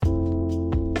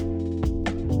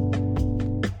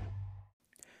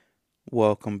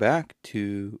Welcome back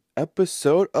to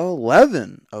episode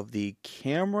 11 of the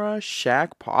Camera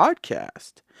Shack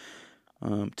podcast.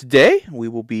 Today we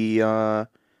will be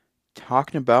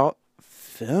talking about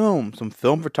some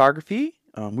film photography.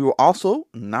 We will also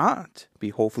not be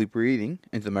hopefully breathing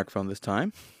into the microphone this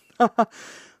time.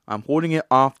 I'm holding it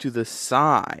off to the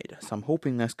side, so I'm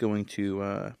hoping that's going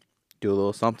to do a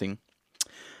little something.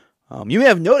 You may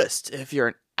have noticed, if you're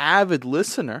an avid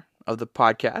listener of the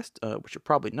podcast, which you're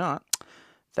probably not,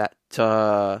 that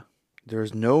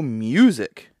there's no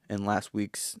music in last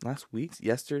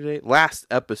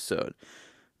episode.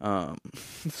 This will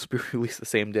be released the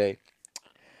same day.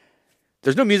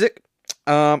 There's no music,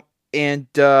 and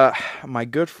my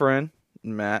good friend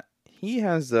Matt, he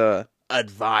has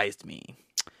advised me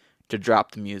to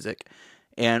drop the music.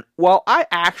 And while I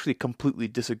actually completely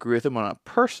disagree with him on a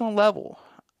personal level,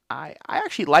 I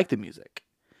actually like the music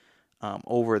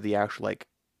over the actual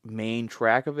main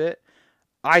track of it.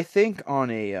 I think on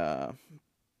a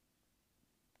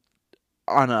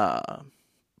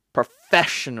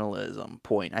professionalism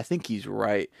point, I think he's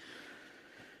right.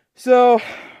 So,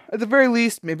 at the very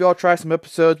least, maybe I'll try some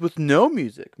episodes with no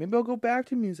music. Maybe I'll go back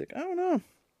to music. I don't know.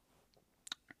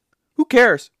 Who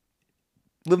cares?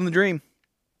 Living the dream.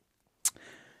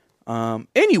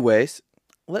 Anyways,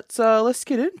 let's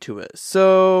get into it.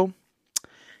 So,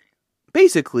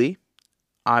 basically,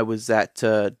 I was at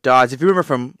Dodge. If you remember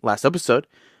from last episode,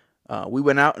 we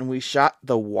went out and we shot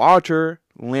the Water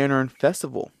Lantern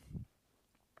Festival.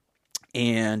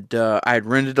 And I had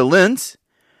rented a lens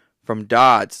from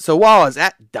Dodge. So while I was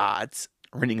at Dodge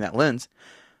renting that lens,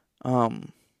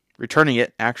 returning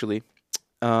it actually,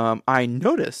 I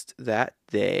noticed that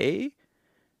they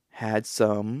had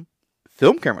some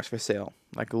film cameras for sale.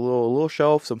 Like a little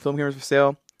shelf, some film cameras for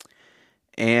sale.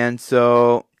 And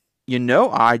so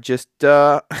I just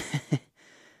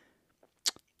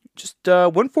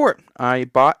went for it. I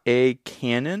bought a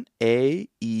Canon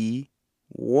AE-1.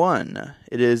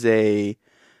 It is a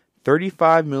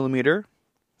 35mm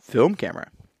film camera.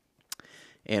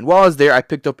 And while I was there, I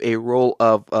picked up a roll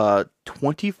of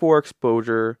 24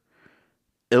 exposure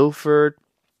Ilford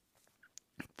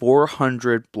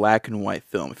 400 black and white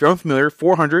film. If you're unfamiliar,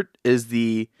 400 is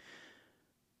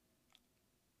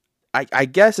I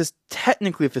guess it's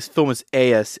technically, if this film is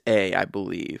ASA, I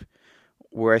believe,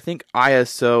 where I think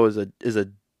ISO is a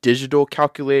digital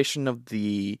calculation of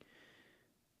the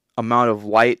amount of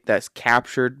light that's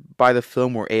captured by the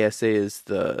film, where ASA is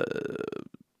who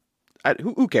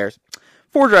cares?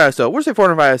 400 ISO. We'll say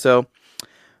 400 ISO.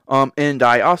 And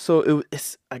I also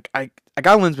I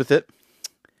got a lens with it.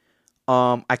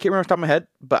 I can't remember off the top of my head,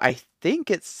 but I think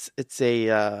it's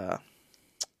a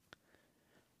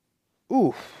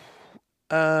we'll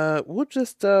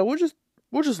just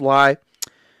lie.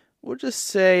 We'll just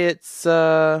say it's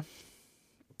 35.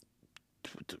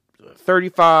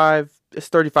 It's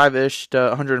 35-ish to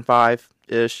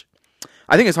 105-ish.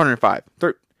 I think it's 105.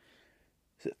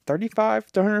 Is it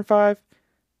 35 to 105?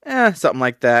 Something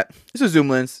like that. It's a zoom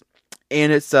lens,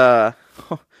 and it's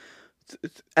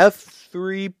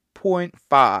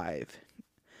f3.5.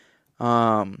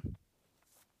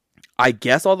 I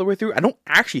guess all the way through. I don't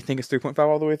actually think it's 3.5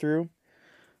 all the way through.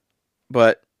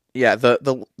 But yeah,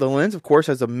 the lens, of course,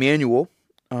 has a manual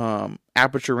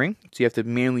aperture ring, so you have to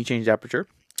manually change the aperture,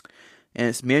 and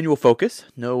it's manual focus,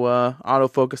 no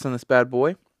autofocus on this bad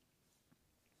boy.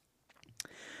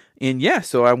 And yeah,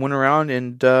 so I went around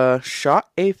and shot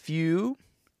a few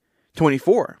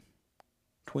 24,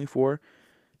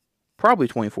 probably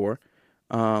 24,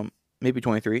 maybe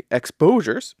 23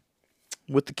 exposures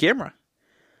with the camera.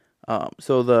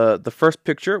 So the first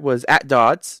picture was at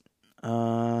Dodds.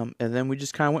 And then we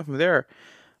just kind of went from there.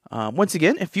 Once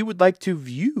again, if you would like to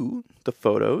view the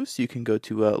photos, you can go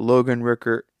to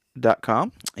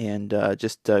loganricker.com and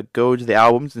just go to the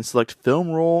albums and select film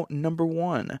roll number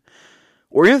 1,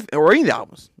 or any of the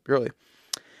albums, really.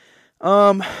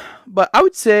 But I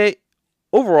would say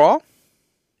overall,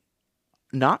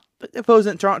 not. It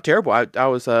wasn't turn out terrible. I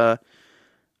was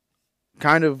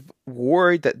kind of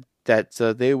worried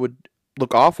that they would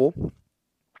look awful.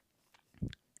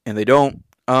 And they don't.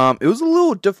 It was a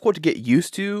little difficult to get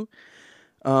used to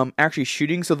actually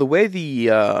shooting. So the way the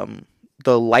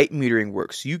light metering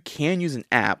works, you can use an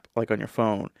app like on your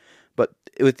phone, but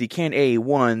with the Canon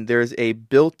AE-1, there's a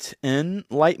built-in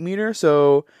light meter.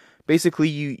 So basically,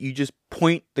 you just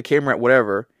point the camera at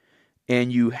whatever,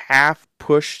 and you half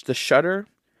push the shutter.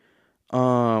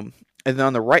 And then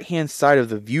on the right-hand side of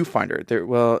the viewfinder,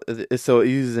 so it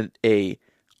uses a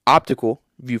optical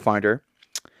viewfinder.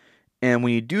 And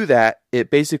when you do that, it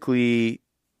basically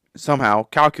somehow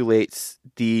calculates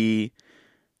the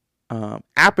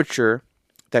aperture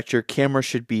that your camera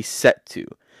should be set to.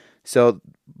 So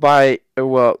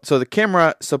so the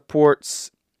camera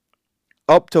supports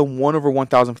up to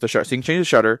 1/1000 for the shutter. So you can change the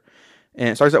shutter, and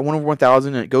it starts at 1/1000,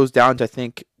 and it goes down to, I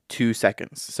think, 2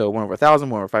 seconds. So 1/1000,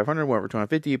 1/500,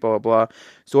 1/250, blah, blah, blah.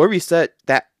 So wherever you set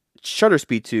that shutter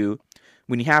speed to,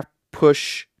 when you have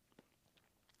push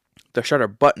the shutter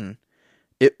button,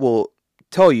 it will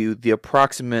tell you the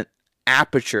approximate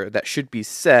aperture that should be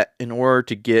set in order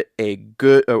to get a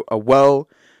well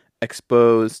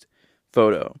exposed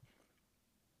photo.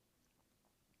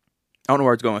 I don't know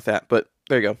where it's going with that, but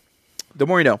there you go. The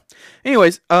more you know.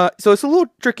 Anyways, so it's a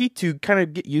little tricky to kind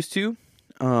of get used to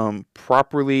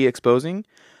properly exposing.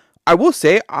 I will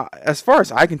say, as far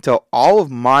as I can tell, all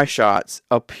of my shots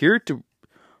appear to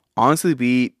honestly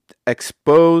be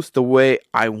exposed the way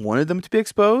I wanted them to be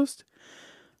exposed.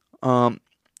 So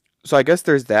I guess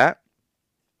there's that.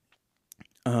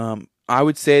 I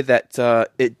would say that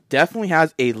it definitely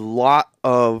has a lot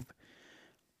of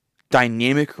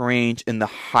dynamic range in the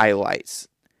highlights.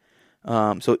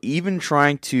 So even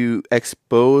trying to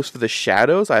expose for the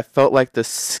shadows, I felt like the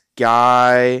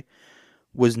sky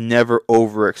was never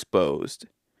overexposed.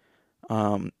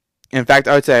 In fact,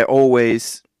 I would say I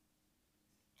always,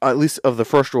 at least of the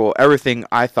first roll, everything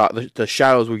I thought the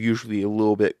shadows were usually a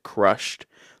little bit crushed,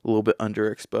 a little bit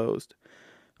underexposed.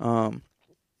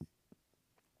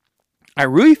 I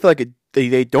really feel like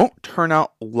they don't turn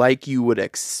out like you would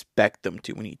expect them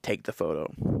to when you take the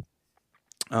photo.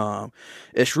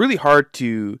 It's really hard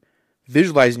to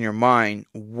visualize in your mind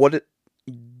what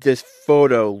this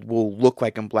photo will look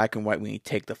like in black and white when you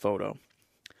take the photo.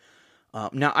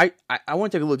 Now, I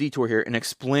want to take a little detour here and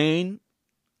explain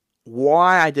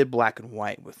why I did black and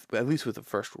white, at least with the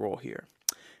first roll here.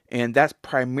 And that's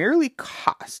primarily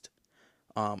cost.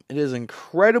 It is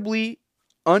incredibly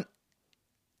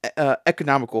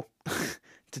economical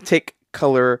to take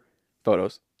color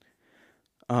photos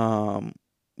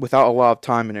without a lot of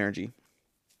time and energy.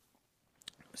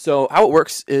 So how it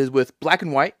works is with black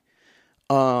and white,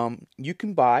 you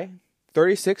can buy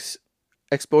 36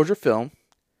 exposure film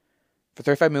for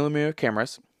 35mm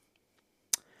cameras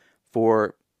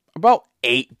for about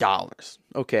 $8.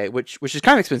 Okay, which is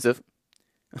kind of expensive.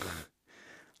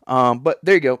 But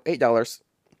there you go, $8.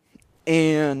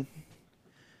 And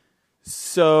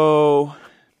so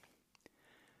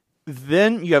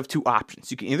then you have two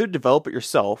options. You can either develop it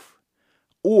yourself,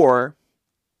 or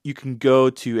you can go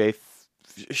to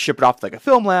ship it off to like a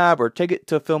film lab, or take it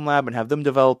to a film lab and have them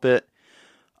develop it.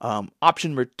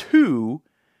 Option number 2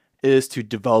 is to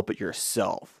develop it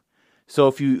yourself. So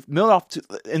if you mill it off to,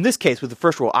 in this case with the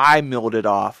first roll, I milled it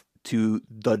off to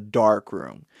the dark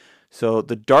room. So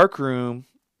the dark room,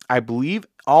 I believe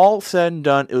all said and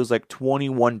done, it was like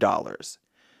 $21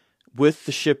 with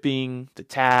the shipping, the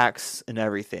tax, and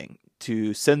everything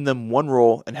to send them one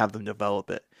roll and have them develop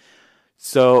it.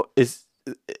 So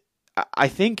I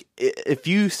think if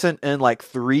you sent in like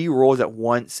 3 rolls at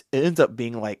once, it ends up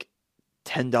being like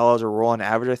 $10 a roll on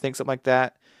average, I think, something like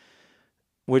that.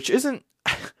 Which isn't,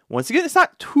 once again, it's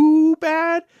not too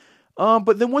bad.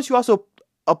 But then once you also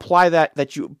apply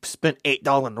that you spent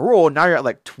 $8 on the roll, now you're at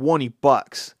like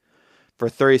 $20 for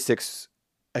 36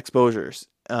 exposures.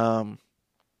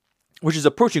 Which is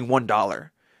approaching $1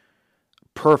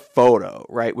 per photo,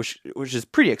 right? Which is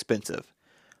pretty expensive.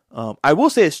 I will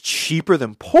say it's cheaper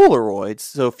than Polaroids.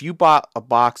 So if you bought a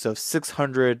box of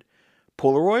 600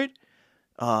 Polaroid,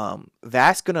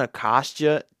 that's gonna cost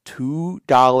you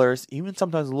 $2, even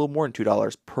sometimes a little more than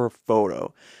 $2 per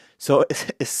photo. So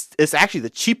it's actually the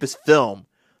cheapest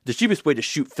way to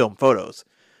shoot film photos.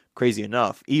 Crazy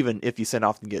enough, even if you send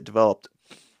off and get developed.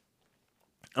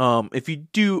 If you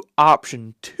do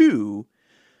option 2,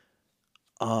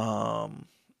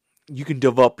 you can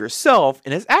develop yourself,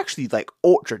 and it's actually like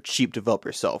ultra cheap to develop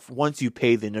yourself once you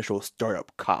pay the initial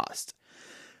startup cost.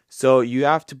 So you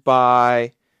have to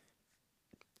buy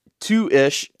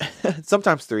 2-ish,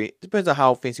 sometimes 3, depends on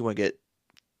how fancy you want to get.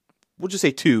 We'll just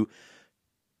say 2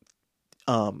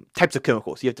 types of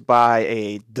chemicals. You have to buy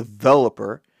a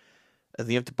developer, and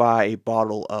then you have to buy a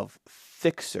bottle of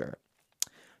fixer.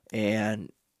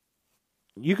 And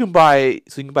you can buy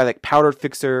like powdered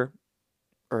fixer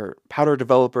or powder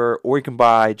developer, or you can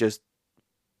buy just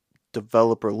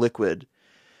developer liquid.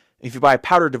 If you buy a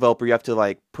powder developer, you have to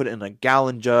like put it in a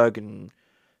gallon jug and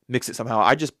mix it somehow.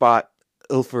 I just bought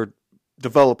Ilford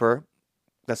developer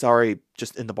that's already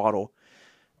just in the bottle,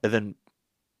 and then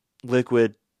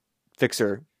liquid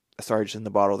fixer that's already just in the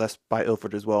bottle. That's by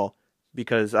Ilford as well,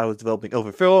 because I was developing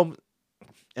Ilford film,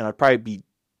 and I'd probably be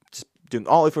just doing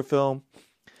all Ilford film.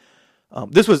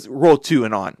 This was roll 2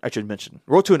 and on, I should mention.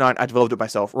 Roll 2 and on, I developed it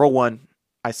myself. Roll 1,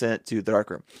 I sent it to the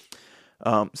darkroom.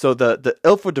 So the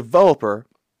Alpha developer,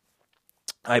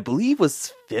 I believe,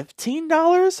 was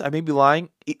 $15. I may be lying.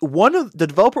 One of the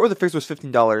developer or the fixer was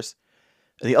 $15,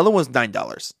 and the other one was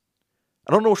 $9.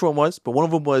 I don't know which one was, but one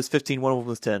of them was 15, one of them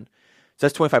was 10. So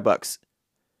that's $25,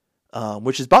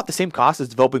 which is about the same cost as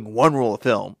developing one roll of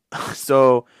film.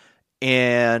 So,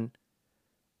 and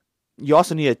you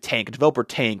also need a tank, a developer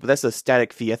tank, but that's a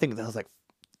static fee. I think that was like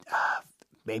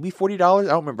maybe $40. I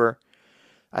don't remember.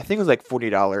 I think it was like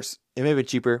 $40. It may have been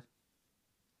cheaper.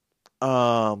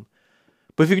 But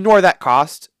if you ignore that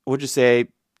cost, we'll just say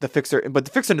the fixer. But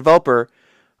the fixer and developer,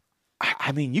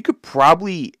 I mean, you could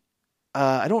probably,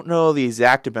 I don't know the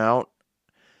exact amount,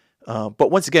 but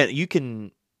once again, you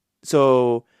can.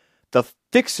 So the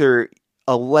fixer,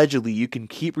 allegedly, you can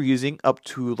keep reusing up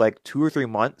to like 2 or 3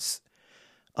 months.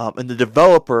 And the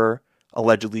developer,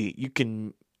 allegedly, you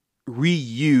can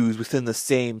reuse within the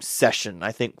same session,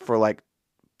 I think, for like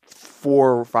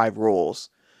 4 or 5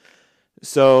 rolls.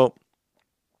 So,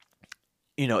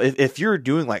 you know, if you're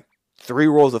doing like 3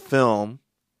 rolls of film,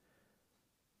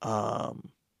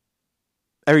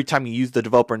 every time you use the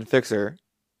developer and the fixer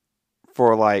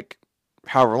for like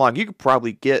however long, you could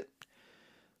probably do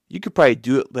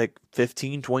it like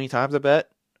 15, 20 times, I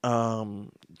bet.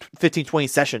 15, 20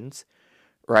 sessions.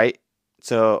 Right,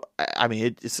 so I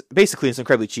mean, it's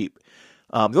incredibly cheap.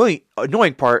 The only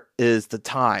annoying part is the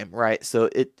time, right? So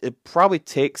it probably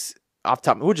takes, off the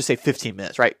top, we'll just say 15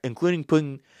 minutes, right? Including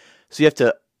so you have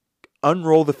to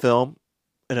unroll the film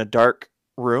in a dark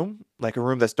room, like a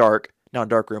room that's dark, not a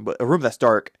dark room, but a room that's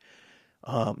dark.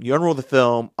 You unroll the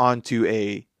film onto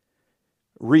a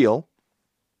reel,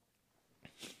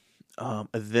 and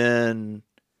then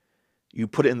you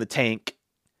put it in the tank.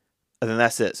 And then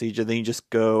that's it. So you just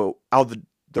go out of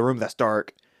the room that's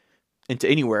dark into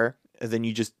anywhere, and then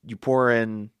you pour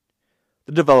in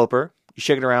the developer. You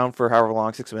shake it around for however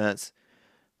long, 6 minutes.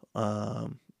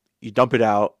 You dump it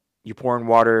out. You pour in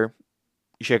water.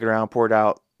 You shake it around, pour it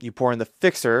out. You pour in the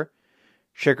fixer.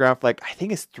 Shake it around for like, I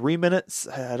think it's 3 minutes.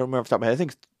 I don't remember off the top of my head. I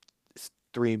think it's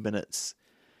 3 minutes.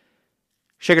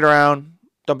 Shake it around,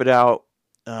 dump it out.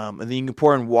 And then you can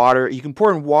pour in water. You can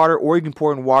pour in water, or you can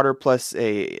pour in water plus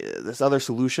this other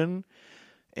solution,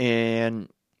 and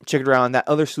check it around. That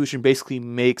other solution basically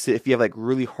makes it, if you have like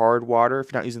really hard water,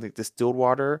 if you're not using like distilled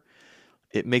water,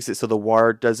 it makes it so the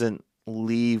water doesn't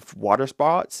leave water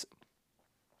spots.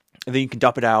 And then you can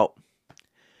dump it out.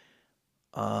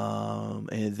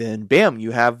 And then bam,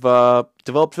 you have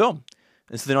developed film.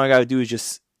 And so then all I gotta do is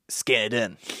just scan it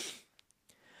in.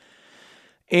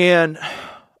 And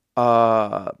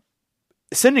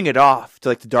sending it off to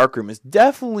like the darkroom is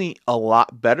definitely a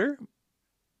lot better.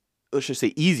 Let's just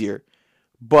say easier,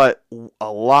 but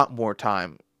a lot more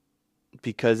time,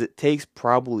 because it takes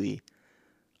probably,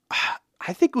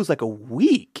 I think it was like a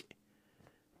week,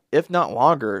 if not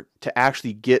longer, to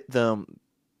actually get them.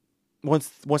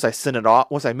 Once I sent it off,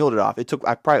 once I milled it off, it took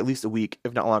probably at least a week,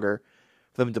 if not longer,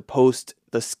 for them to post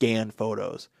the scanned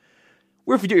photos.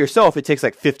 Where if you do it yourself, it takes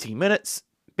like 15 minutes.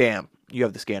 Bam, you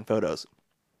have the scanned photos.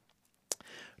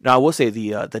 Now, I will say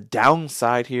the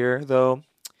downside here, though,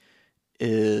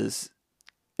 is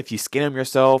if you scan them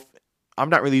yourself,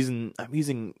 I'm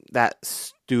using that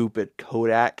stupid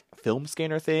Kodak film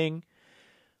scanner thing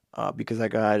because I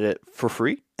got it for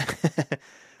free. It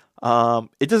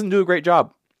doesn't do a great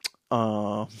job.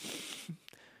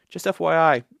 Just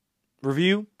FYI,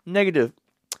 review negative,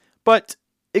 but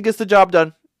it gets the job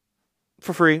done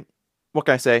for free. What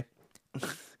can I say?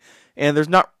 And there's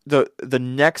not the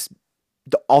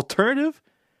alternative,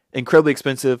 incredibly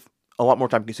expensive, a lot more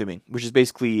time consuming, which is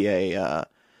basically a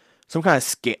some kind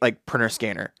of printer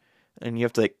scanner, and you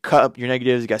have to like cut up your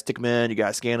negatives. You gotta stick them in. You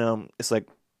gotta scan them. It's like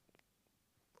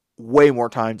way more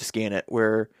time to scan it.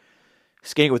 Where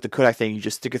scanning with the Kodak thing, you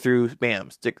just stick it through, bam,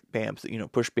 stick, bam,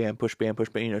 push, bam, push, bam, push,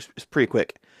 bam. It's pretty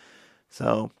quick.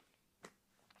 So,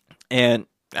 and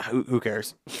who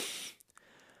cares?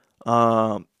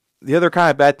 The other kind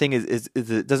of bad thing is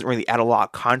it doesn't really add a lot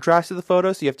of contrast to the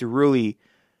photo, so you have to really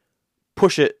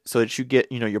push it so that you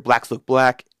get, your blacks look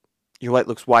black, your white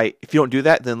looks white. If you don't do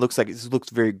that, then it looks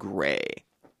very gray.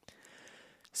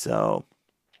 So,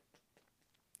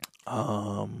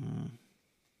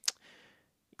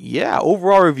 yeah,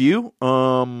 overall review,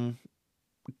 kind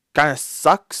of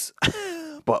sucks,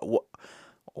 but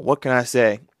what can I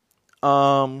say?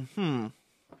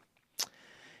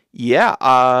 Yeah,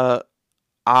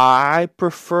 I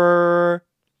prefer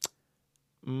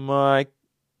my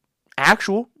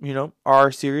actual,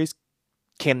 R series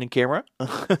Canon camera.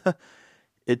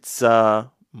 It's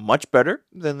much better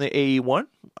than the AE-1.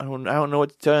 I don't know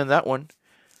what to tell you on that one.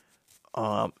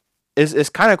 It's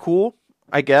kind of cool,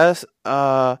 I guess.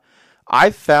 I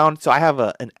found, so I have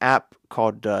an app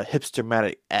called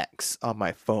Hipstermatic X on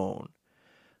my phone.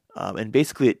 And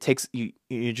basically it takes you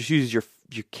just use your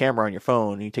camera on your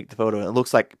phone and you take the photo, and it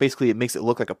looks like, basically it makes it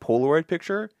look like a Polaroid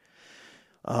picture.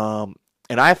 And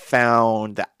I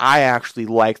found that I actually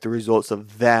like the results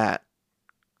of that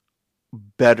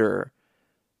better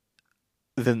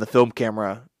than the film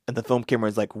camera, and the film camera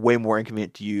is like way more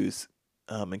inconvenient to use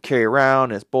and carry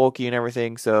around. And it's bulky and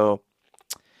everything. So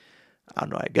I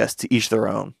don't know. I guess to each their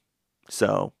own.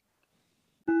 So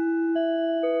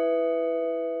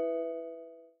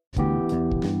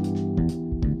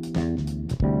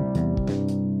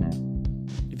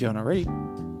if you haven't already,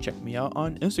 check me out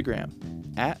on Instagram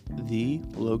at the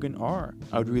Logan R.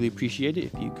 I would really appreciate it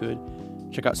if you could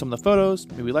check out some of the photos,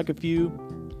 maybe like a few,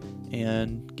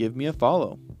 and give me a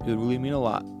follow. It would really mean a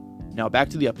lot. Now back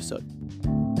to the episode.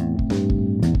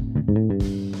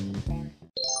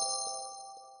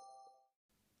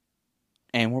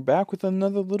 And we're back with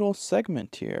another little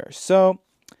segment here. So,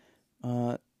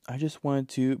 I just wanted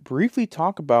to briefly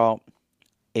talk about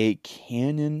a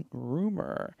Canon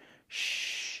rumor.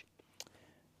 Shh.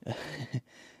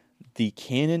 The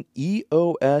Canon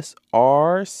EOS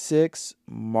R6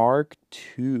 Mark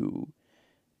II.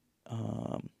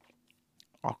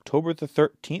 October the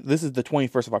 13th. This is the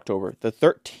 21st of October. The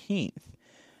 13th.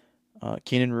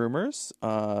 Canon rumors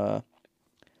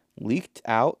leaked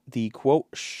out the,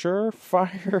 quote,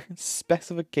 surefire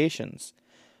specifications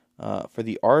for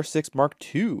the R6 Mark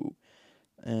II.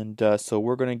 And so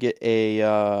we're going to get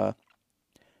a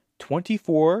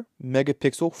 24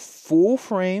 megapixel full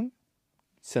frame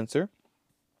sensor.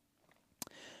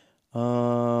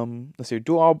 Let's see,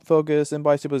 dual focus,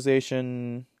 in-body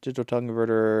stabilization, digital tone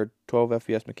converter, 12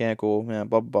 FPS mechanical,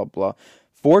 blah, blah, blah.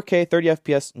 4K 30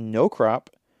 FPS, no crop.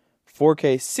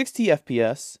 4K 60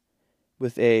 FPS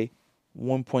with a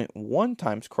 1.1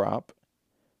 times crop.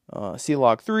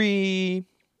 C-Log 3,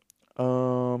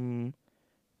 dual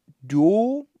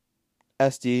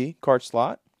SD card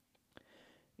slot,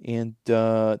 and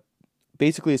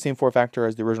basically the same form factor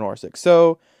as the original R6.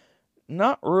 So,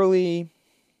 not really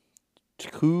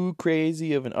too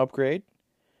crazy of an upgrade.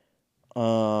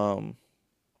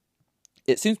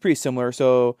 It seems pretty similar.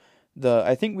 So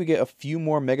I think we get a few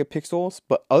more megapixels,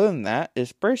 but other than that,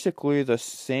 it's basically the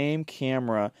same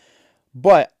camera.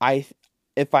 But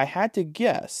if I had to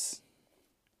guess,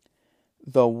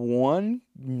 the one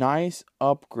nice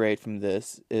upgrade from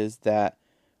this is that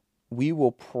we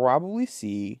will probably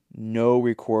see no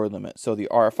record limit. So the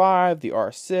R5, the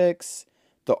R6,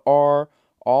 the R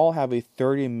all have a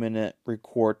 30-minute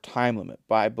record time limit.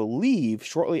 But I believe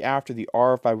shortly after the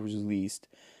R5 was released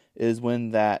is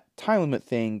when that time limit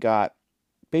thing got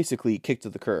basically kicked to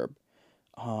the curb.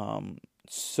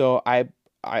 So I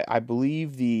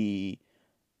believe the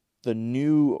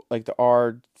new, like the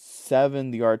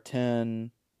R7, the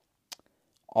R10,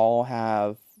 all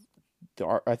have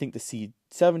I think the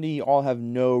C70 all have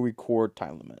no record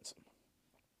time limits.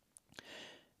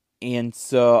 And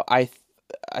so I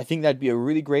think that'd be a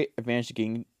really great advantage to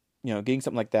getting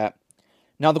something like that.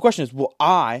 Now the question is, will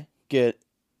I get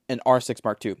an R6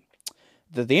 Mark II?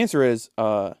 The answer is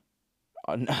not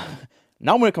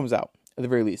when it comes out, at the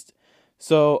very least.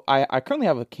 So I currently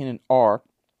have a Canon R,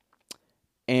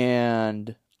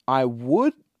 and I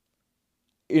would,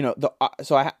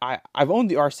 so I've owned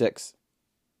the R6,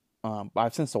 but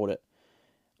I've since sold it.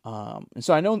 And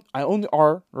so I own the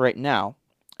R right now,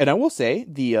 and I will say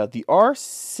the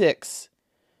R6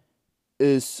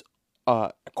 is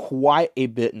quite a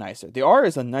bit nicer. The R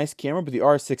is a nice camera, but the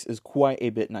R6 is quite a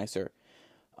bit nicer.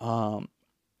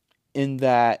 In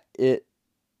that it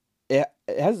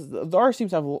has, the R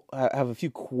seems to have a few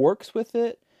quirks with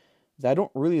it that I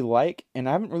don't really like, and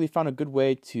I haven't really found a good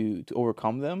way to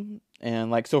overcome them.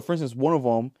 And like, so for instance, one of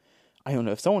them, I don't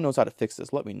know, if someone knows how to fix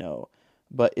this, let me know.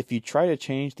 But if you try to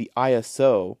change the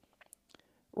ISO,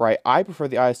 right, I prefer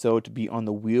the ISO to be on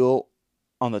the wheel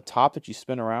on the top that you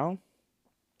spin around.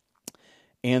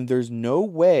 And there's no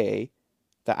way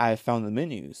that I have found the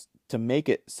menus to make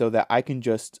it so that I can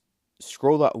just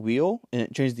scroll that wheel and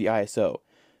it changes the ISO.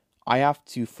 I have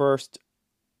to first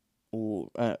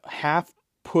half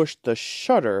push the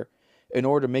shutter in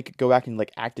order to make it go back in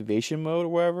like activation mode or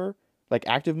whatever, like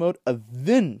active mode, and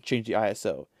then change the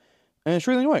ISO. And it's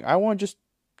really annoying. I want to just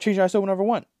change the ISO whenever I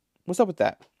want. What's up with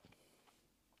that?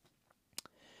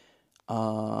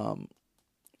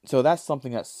 So that's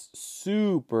something that's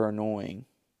super annoying.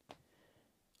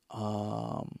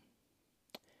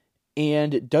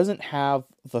 And it doesn't have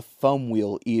the thumb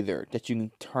wheel either that you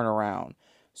can turn around.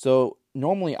 So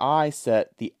normally I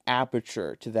set the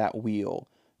aperture to that wheel.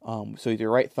 So with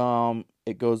your right thumb,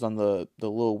 it goes on the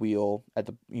little wheel at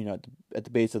the at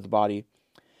the base of the body.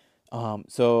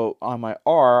 So on my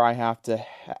R, I have to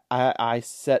I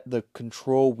set the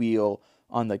control wheel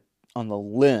on the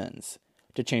lens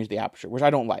to change the aperture, which I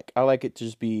don't like. I like it to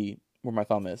just be where my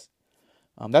thumb is.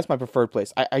 That's my preferred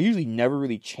place. I usually never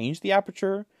really change the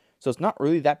aperture, so it's not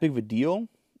really that big of a deal.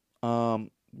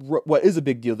 What is a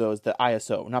big deal though is the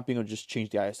ISO. Not being able to just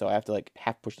change the ISO. I have to like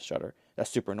half push the shutter. That's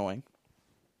super annoying.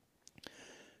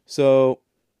 So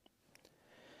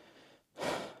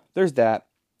there's that.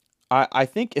 I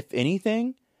think if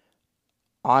anything,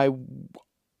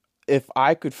 if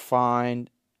I could find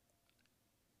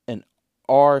an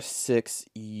R6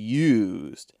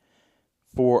 used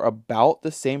for about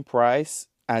the same price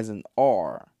as an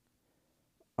R,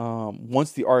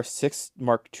 once the R6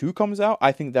 Mark II comes out,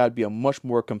 I think that would be a much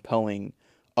more compelling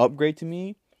upgrade to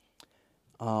me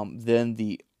than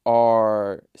the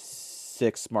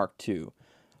R6 Mark II.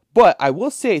 But I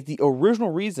will say the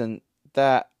original reason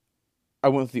that I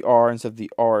went with the R instead of the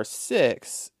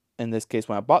R6, in this case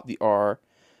when I bought the R,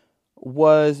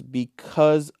 was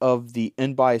because of the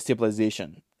in-body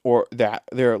stabilization, or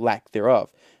their lack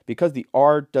thereof. Because the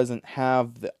R doesn't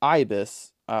have the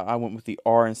IBIS, I went with the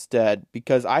R instead,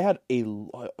 because I had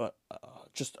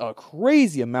just a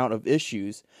crazy amount of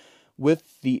issues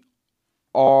with the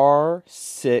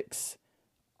R6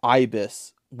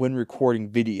 IBIS when recording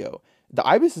video. The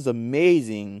IBIS is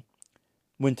amazing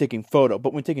when taking photo,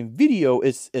 but when taking video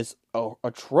is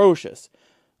atrocious.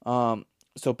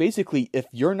 So basically, if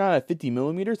you're not at 50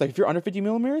 millimeters, like if you're under 50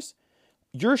 millimeters,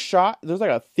 your shot, there's like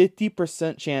a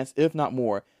 50% chance, if not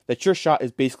more, that your shot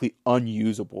is basically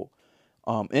unusable.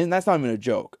 And that's not even a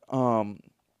joke.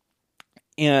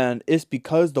 And it's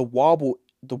because the wobble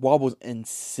is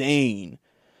insane.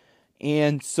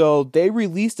 And so they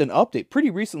released an update pretty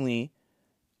recently,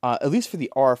 at least for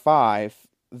the R5,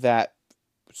 that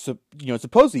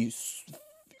supposedly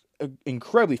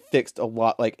incredibly fixed a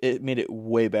lot. Like it made it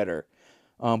way better.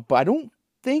 But I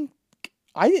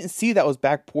didn't see that was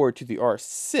backported to the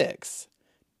R6.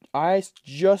 I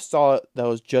just saw it that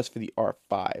was just for the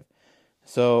R5.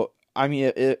 So I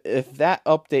mean, if that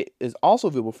update is also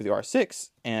available for the R6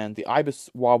 and the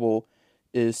IBIS wobble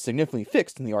is significantly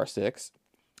fixed in the R6,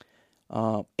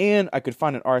 and I could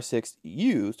find an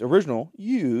R6 original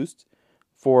used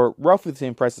for roughly the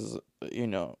same price as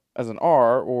as an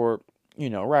R, or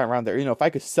right around there. If I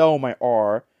could sell my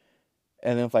R,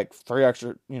 and then with like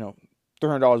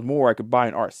 $300 more, I could buy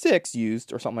an R6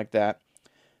 used or something like that,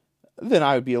 then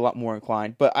I would be a lot more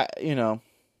inclined. But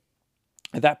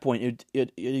at that point,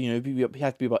 it'd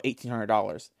have to be about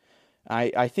 $1,800.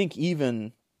 I think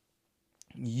even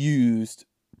used,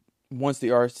 once the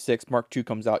R6 Mark II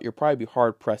comes out, you'll probably be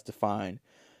hard pressed to find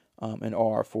an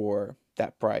R for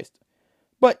that price.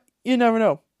 But you never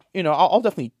know. I'll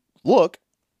definitely look,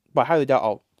 but I highly doubt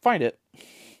I'll find it.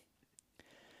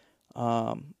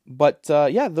 But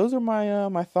those are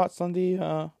my thoughts on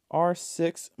the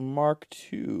R6 Mark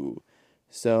II.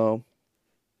 So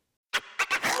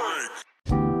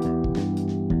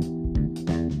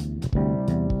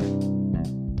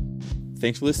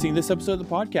thanks for listening to this episode of the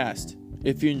podcast.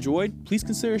 If you enjoyed, please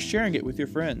consider sharing it with your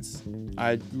friends.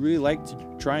 I'd really like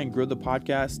to try and grow the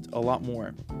podcast a lot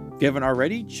more. If you haven't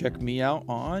already, check me out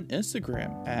on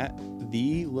Instagram at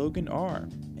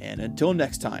 @TheLoganR. And until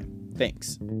next time,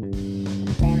 thanks.